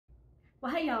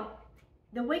Well, hey y'all,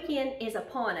 the weekend is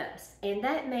upon us, and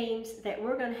that means that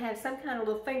we're going to have some kind of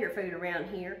little finger food around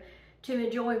here to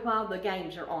enjoy while the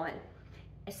games are on.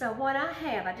 And so what I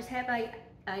just have a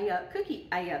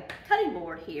cutting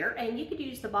board here, and you could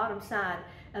use the bottom side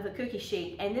of a cookie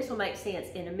sheet, and this will make sense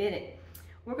in a minute.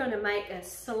 We're going to make a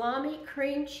salami,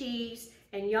 cream cheese,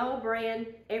 and y'all brand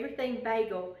Everything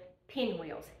Bagel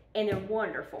pinwheels, and they're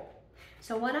wonderful.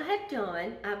 So what I have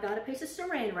done, I've got a piece of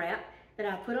saran wrap that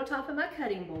I put on top of my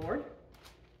cutting board,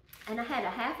 and I had a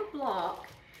half a block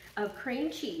of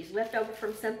cream cheese left over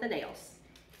from something else.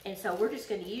 And so we're just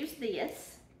going to use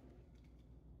this,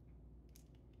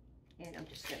 and I'm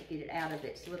just going to get it out of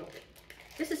its little,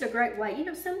 this is a great way, you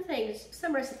know,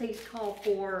 some recipes call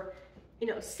for, you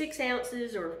know, 6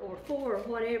 ounces or 4 or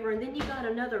whatever, and then you got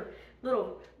another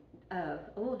little, a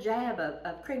little jab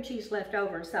of cream cheese left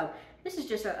over. And so this is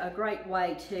just a great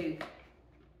way to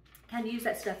kind of use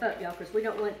that stuff up, y'all, because we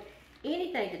don't want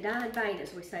anything to die in vain,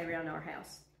 as we say around our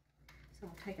house. So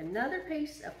I'll take another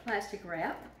piece of plastic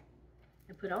wrap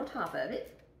and put on top of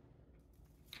it.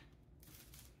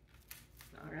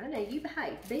 All right, now you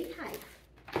behave.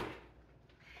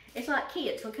 It's like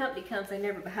kids, when company comes, they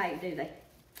never behave, do they?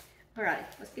 All right,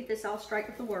 let's get this all straight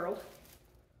with the world.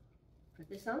 Put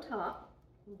this on top.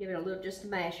 Give it a little, just a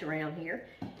mash around here.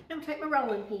 I'm gonna take my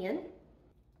rolling pin.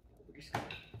 We're just gonna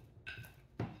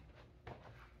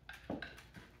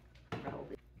roll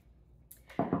it.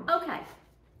 Okay,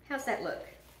 how's that look?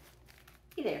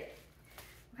 See there.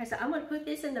 Okay, so I'm gonna put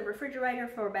this in the refrigerator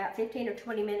for about 15 or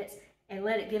 20 minutes and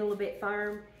let it get a little bit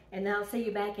firm, and then I'll see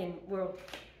you back and we'll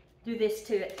do this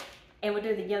to it, and we'll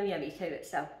do the yum yummy to it.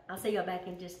 So I'll see you back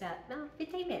in just about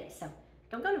 15 minutes, so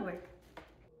don't go nowhere.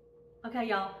 Okay,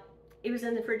 y'all, it was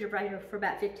in the refrigerator for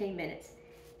about 15 minutes.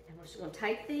 And we're just gonna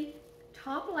take the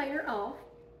top layer off,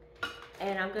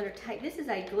 and I'm gonna take, this is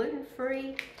a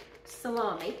gluten-free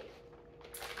salami.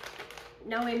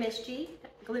 No MSG,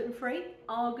 gluten-free,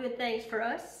 all good things for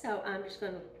us. So I'm just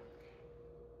gonna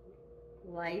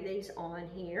lay these on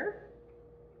here.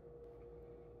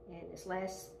 And this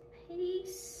last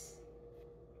piece,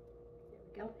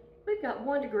 there we go. We've got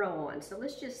 1 to grow on, so we'll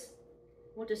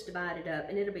just divide it up,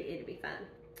 and it'll be fine.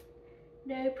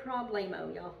 No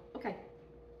problemo, y'all. Okay,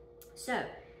 so I'm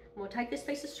gonna take this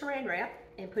piece of saran wrap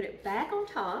and put it back on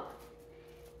top,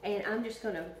 and I'm just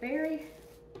gonna very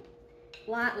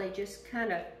lightly just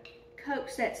kind of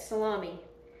coax that salami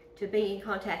to be in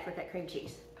contact with that cream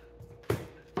cheese.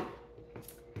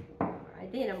 All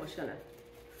right, then I'm just gonna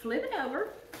flip it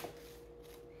over.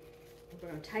 We're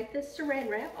gonna take this saran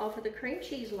wrap off of the cream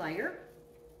cheese layer,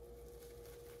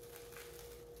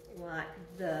 like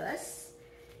this.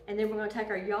 And then we're gonna take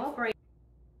our y'all brand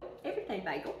Everything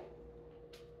Bagel.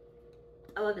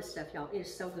 I love this stuff, y'all. It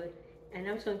is so good. And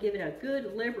I'm just gonna give it a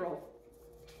good liberal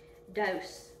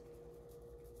dose.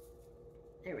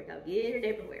 There we go, get it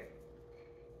everywhere.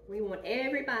 We want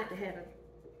every bite to have a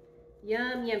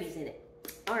yum yummies in it.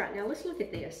 All right, now let's look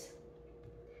at this.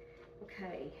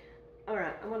 Okay, all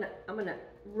right, I'm gonna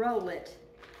roll it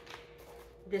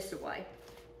this way.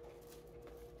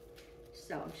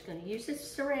 So I'm just going to use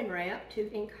this saran wrap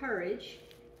to encourage.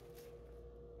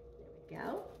 There we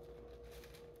go.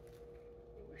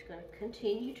 We're just going to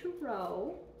continue to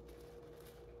roll.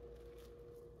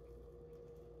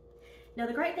 Now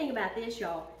the great thing about this,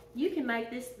 y'all, you can make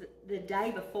this the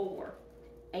day before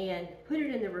and put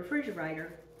it in the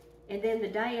refrigerator, and then the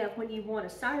day of when you want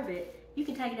to serve it, you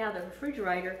can take it out of the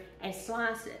refrigerator and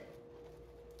slice it.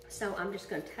 So I'm just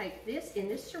going to take this in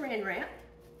this saran wrap,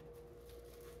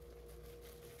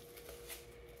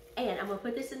 and I'm gonna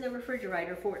put this in the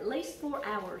refrigerator for at least 4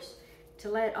 hours to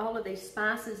let all of these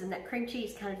spices and that cream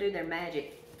cheese kind of do their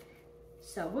magic.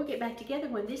 So we'll get back together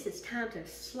when this is time to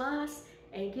slice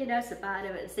and get us a bite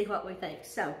of it and see what we think.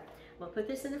 So we'll put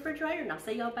this in the refrigerator, and I'll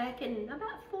see y'all back in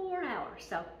about 4 hours.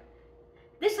 So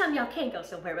this time y'all can go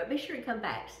somewhere, but be sure to come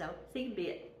back. So see you in a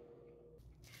bit.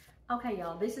 Okay,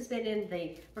 y'all, this has been in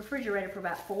the refrigerator for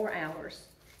about 4 hours.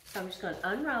 So I'm just gonna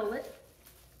unroll it,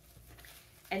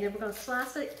 and then we're going to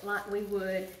slice it like we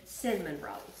would cinnamon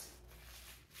rolls.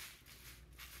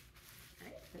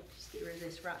 Okay, let's just get rid of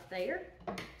this right there.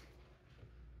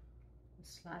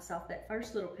 Slice off that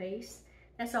first little piece.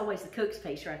 That's always the cook's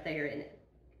piece right there, isn't it?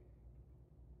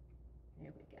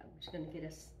 There we go. I'm just going to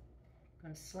going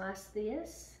to slice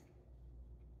this.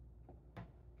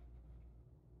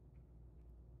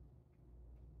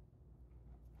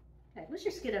 Okay, let's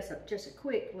just get us just a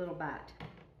quick little bite.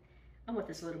 I want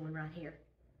this little one right here.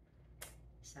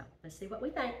 So let's see what we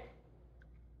think.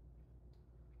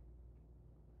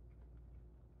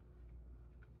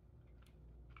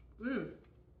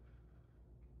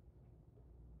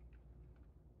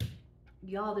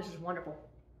 Y'all, this is wonderful.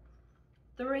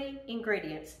 3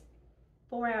 ingredients,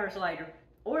 4 hours later,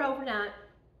 or overnight,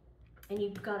 and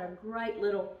you've got a great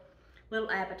little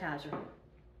appetizer.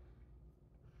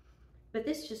 But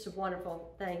this is just a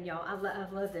wonderful thing, y'all. I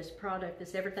love this product,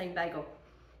 this Everything Bagel.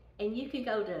 And you can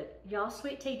go to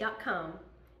y'allsweettea.com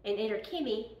and enter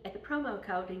Kimmy at the promo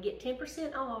code and get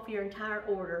 10% off your entire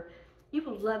order. You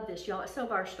will love this, y'all. It's so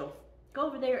versatile. Go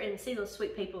over there and see those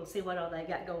sweet people and see what all they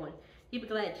got going. You'll be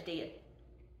glad you did.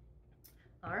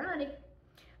 Alrighty.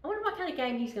 I wonder what kind of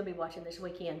game he's going to be watching this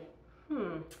weekend.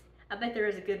 I bet there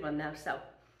is a good one though. So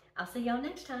I'll see y'all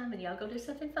next time, and y'all go do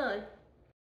something fun.